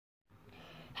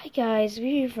Hi guys, we're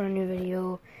here for a new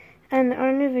video, and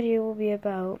our new video will be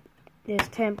about this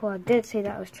temple. I did say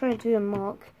that I was trying to do a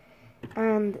MOC,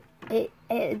 and it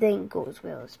didn't go as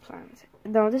well as planned.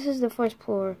 Now this is the first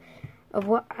floor of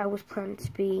what I was planning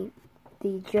to be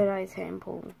the Jedi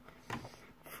temple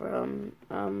from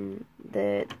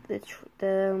the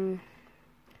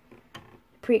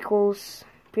prequels.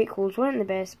 Prequels weren't the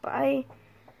best, but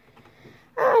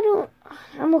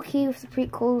I'm okay with the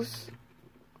prequels,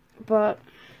 but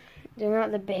they're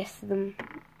not the best of them.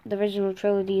 The original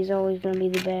trilogy is always going to be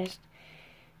the best.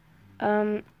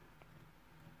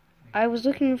 I was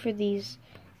looking for these,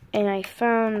 and I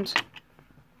found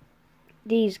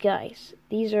these guys.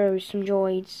 These are some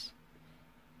droids.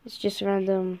 It's just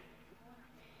random,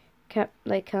 it's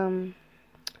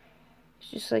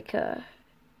just like a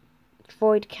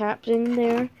droid captain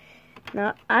there.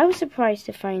 Now, I was surprised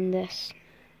to find this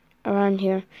around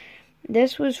here.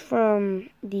 This was from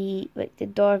the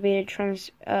Darth Vader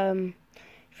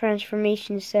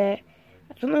transformation set.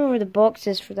 I don't know where the box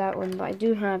is for that one, but I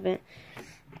do have it.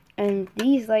 And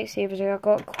these lightsabers, I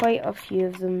got quite a few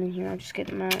of them in here. I'll just get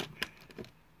them out.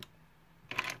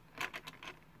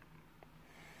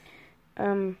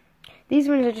 These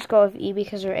ones I just got off eBay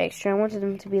because they're extra. I wanted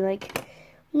them to be like,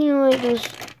 you know, like those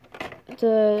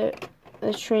the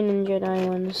training Jedi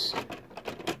ones.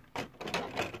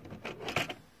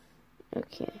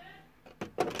 Okay.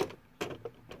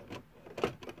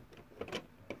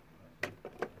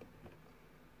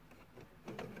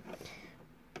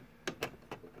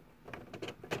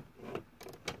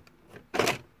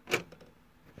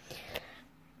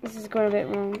 This is going a bit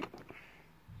wrong.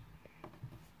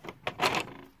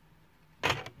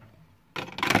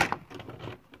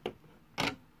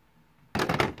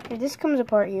 This comes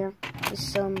apart here.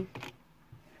 This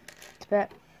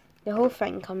but the whole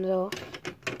thing comes off.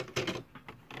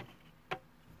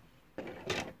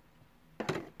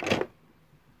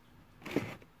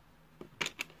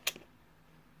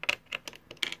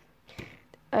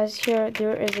 As here,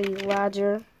 there is a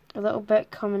ladder, a little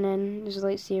bit coming in. There's a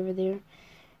lightsaber there.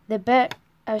 The bit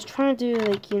I was trying to do,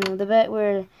 like, you know, the bit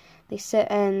where they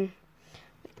sit in,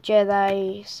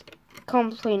 Jedi's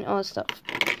complain, all that stuff.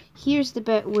 Here's the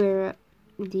bit where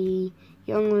the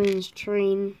younglings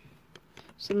train.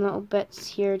 Some little bits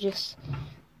here just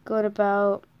got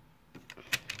about.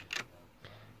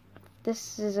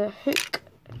 This is a hook.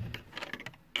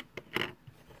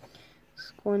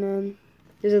 It's going in.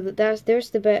 There's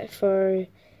the bit for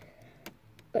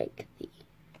like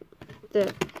the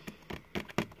I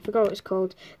forgot what it's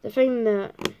called. The thing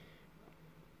that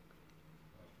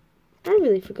I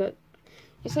really forgot.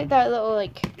 It's like that little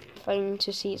thing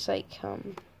to see. It's like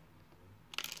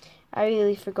I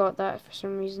really forgot that for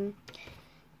some reason.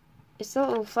 It's the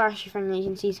little flashy thing that you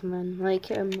can see someone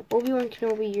like Obi-Wan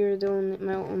Kenobi. You're the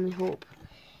my only hope.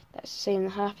 That's the same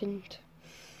that happened.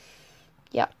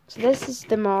 Yeah, so this is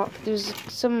the MOC.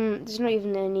 There's not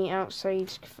even any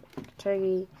outside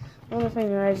taggy. The only thing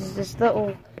there is this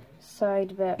little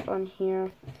side bit on here,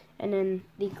 and then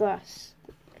the glass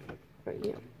right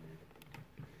here.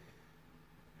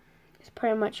 It's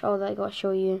pretty much all that I got to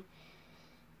show you.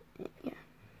 Yeah.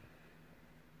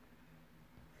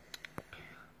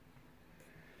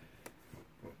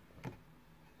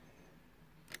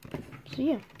 So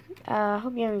yeah, I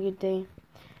hope you have a good day,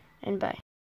 and bye.